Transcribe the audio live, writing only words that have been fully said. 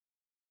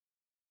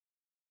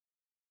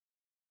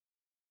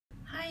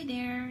Hi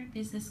there,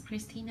 this is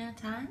Crystina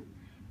Tan.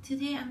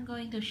 Today I'm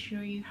going to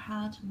show you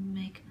how to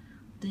make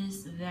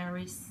this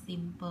very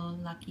simple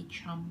lucky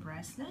charm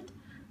bracelet.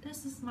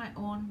 This is my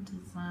own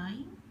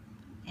design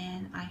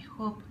and I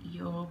hope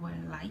you will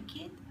like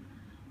it.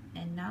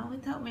 And now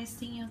without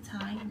wasting your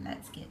time,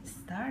 let's get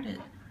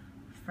started.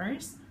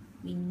 First,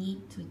 we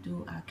need to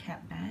do a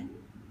cap band.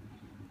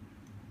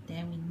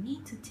 Then we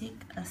need to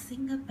take a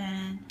single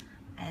band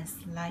and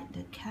slide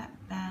the cap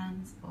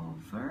bands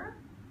over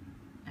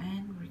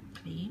and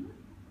reclaim.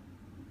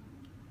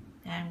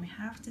 Then we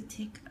have to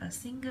take a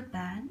single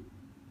band,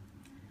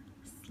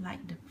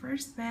 slide the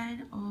first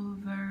band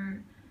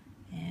over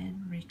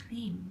and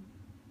reclaim.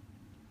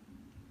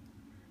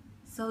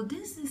 So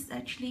this is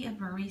actually a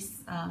very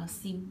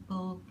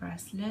simple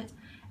bracelet,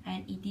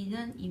 and it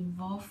didn't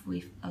involve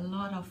with a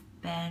lot of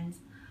bands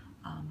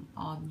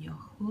on your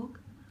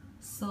hook.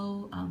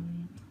 So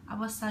I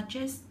would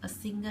suggest a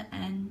single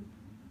end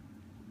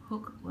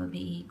hook will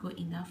be good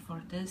enough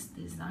for this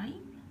design.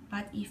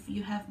 But if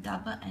you have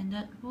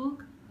double-ended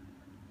hook,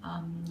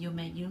 you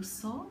may use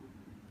so.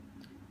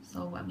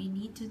 So what we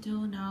need to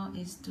do now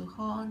is to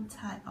hold on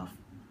tight of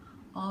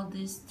all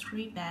these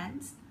 3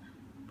 bands,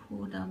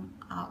 pull them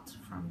out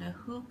from the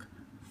hook,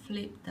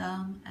 flip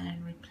them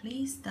and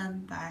replace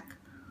them back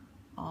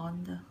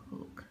on the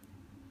hook.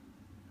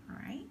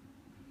 Alright,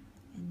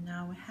 and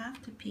now we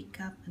have to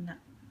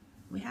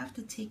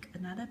take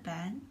another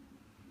band,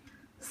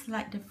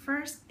 slide the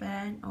first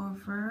band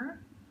over,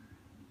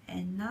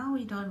 and now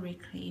we don't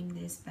reclaim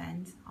these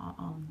bands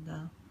on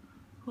the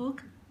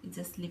hook, we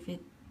just leave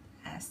it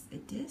as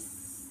it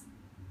is.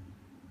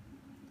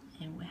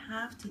 And we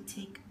have to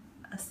take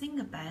a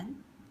single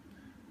band,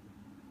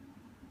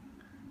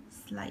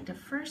 slide the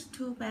first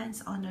 2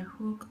 bands on the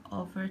hook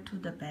over to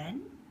the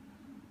band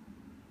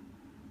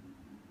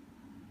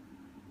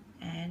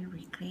and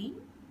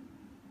reclaim.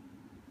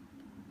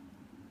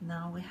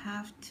 Now we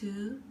have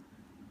to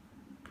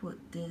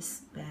put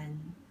this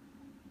band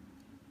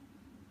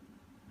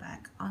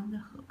back on the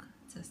hook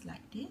just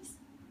like this.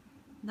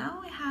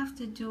 Now we have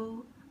to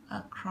do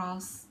a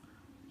cross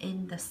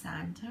in the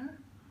center,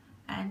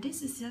 and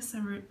this is just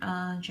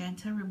a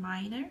gentle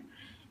reminder.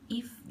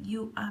 If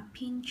you are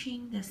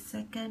pinching the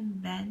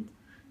second band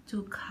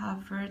to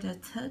cover the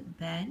third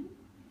band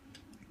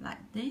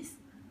like this,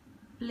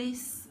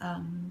 please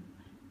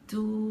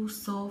do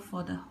so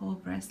for the whole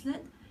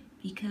bracelet,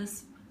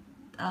 because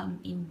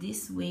in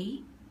this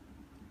way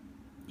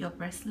your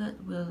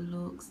bracelet will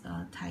look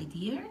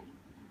tidier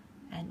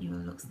and it will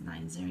look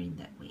nicer in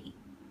that way.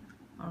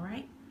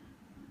 Alright,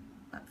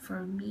 but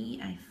for me,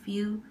 I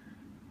feel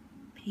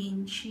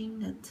pinching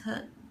the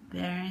third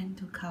band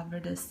to cover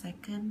the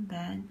second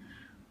band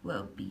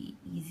will be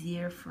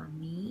easier for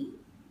me.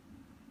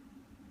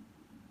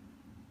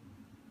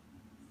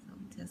 So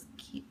just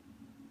keep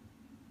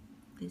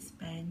this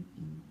band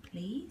in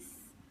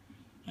place,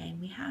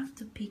 and we have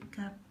to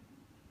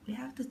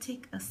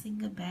take a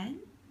single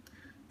band,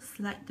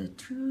 slide the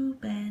 2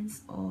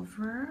 bands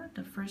over,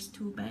 the first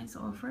 2 bands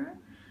over,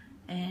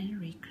 and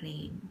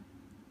reclaim.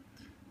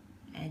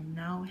 And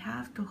now we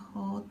have to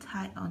hold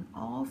tight on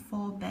all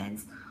 4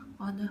 bands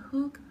on the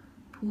hook,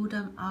 pull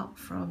them out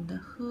from the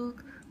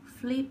hook,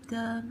 flip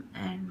them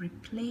and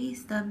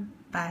replace them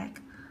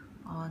back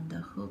on the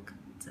hook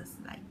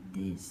just like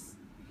this.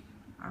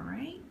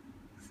 Alright,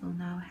 so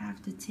now I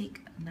have to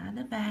take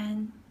another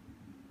band,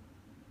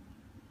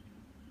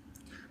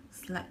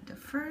 slide the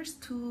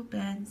first 2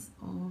 bands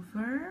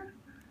over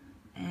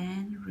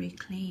and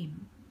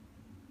reclaim.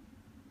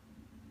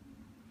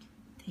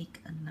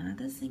 Take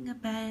another single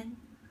band,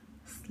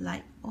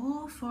 slide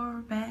all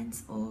 4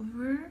 bands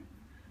over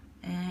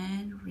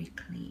and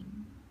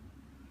reclaim.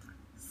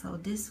 So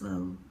this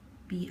will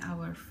be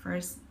our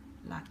first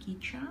lucky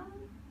charm,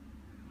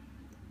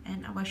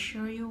 and I will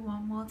show you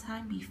one more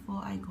time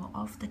before I go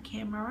off the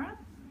camera.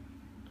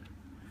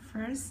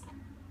 First,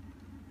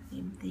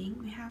 same thing,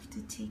 we have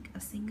to take a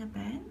single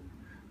band,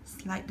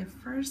 slide the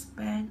first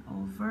band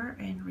over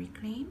and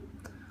reclaim,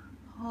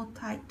 hold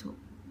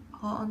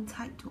on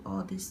tight to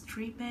all these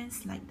 3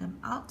 bands, slide them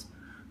out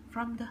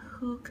from the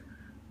hook,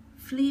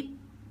 flip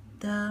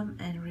them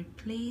and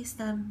replace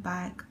them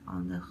back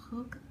on the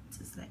hook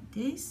just like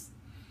this.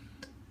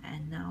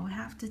 And now we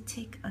have to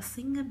take a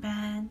single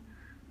band,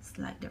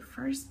 slide the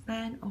first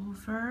band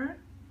over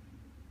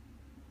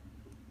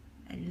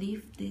and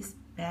leave this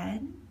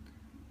band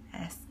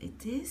as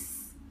it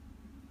is.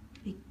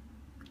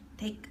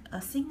 Take a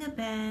single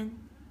band,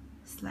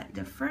 slide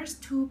the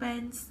first 2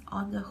 bands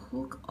on the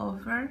hook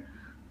over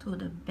to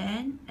the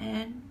band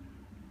and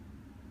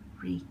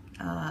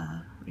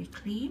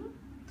reclaim.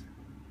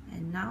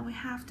 And now we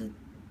have to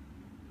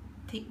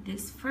take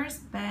this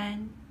first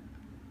band,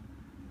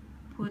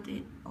 put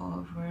it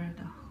over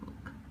the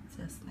hook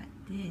just like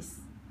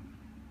this.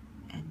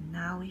 And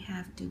now we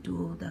have to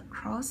do the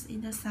cross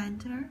in the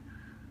center.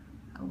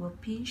 I will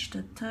pinch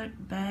the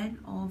 3rd band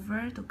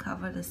over to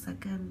cover the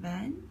 2nd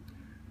band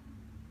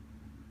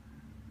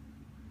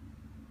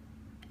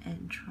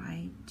and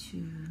try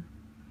to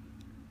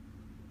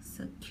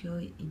secure secure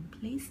it in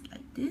place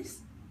like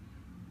this.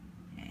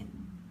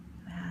 And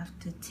I have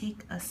to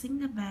take a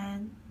single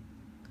band,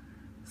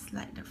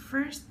 slide the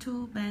first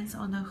 2 bands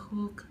on the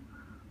hook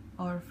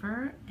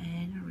over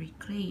and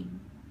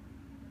reclaim.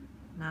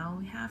 Now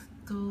we have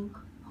to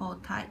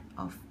hold tight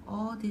of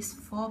all these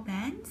 4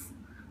 bands,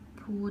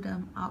 pull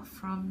them out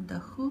from the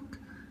hook,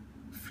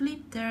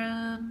 flip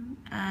them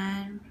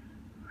and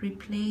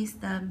replace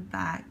them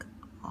back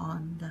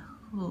on the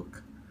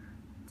hook,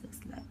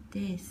 just like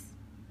this.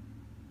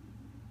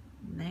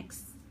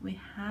 Next, we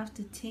have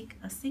to take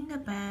a single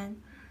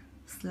band,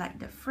 slide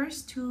the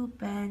first 2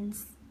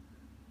 bands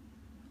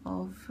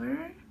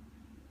over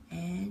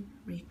and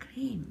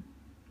reclaim.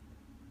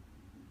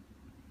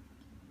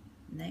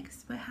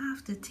 Next, we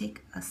have to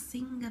take a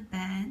single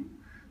band,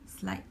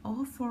 slide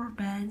all 4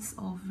 bands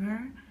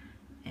over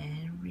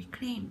and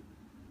reclaim.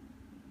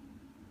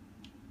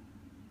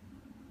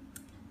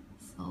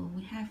 So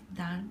we have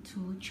done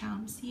 2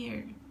 charms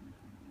here.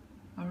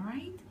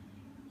 Alright,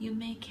 you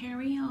may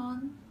carry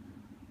on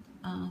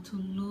to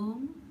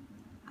loom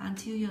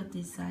until your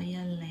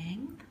desired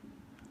length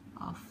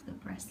of the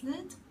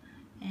bracelet,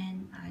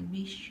 and I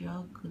wish you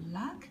all good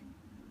luck.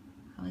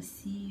 I will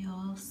see you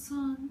all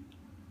soon.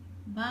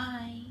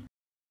 Bye.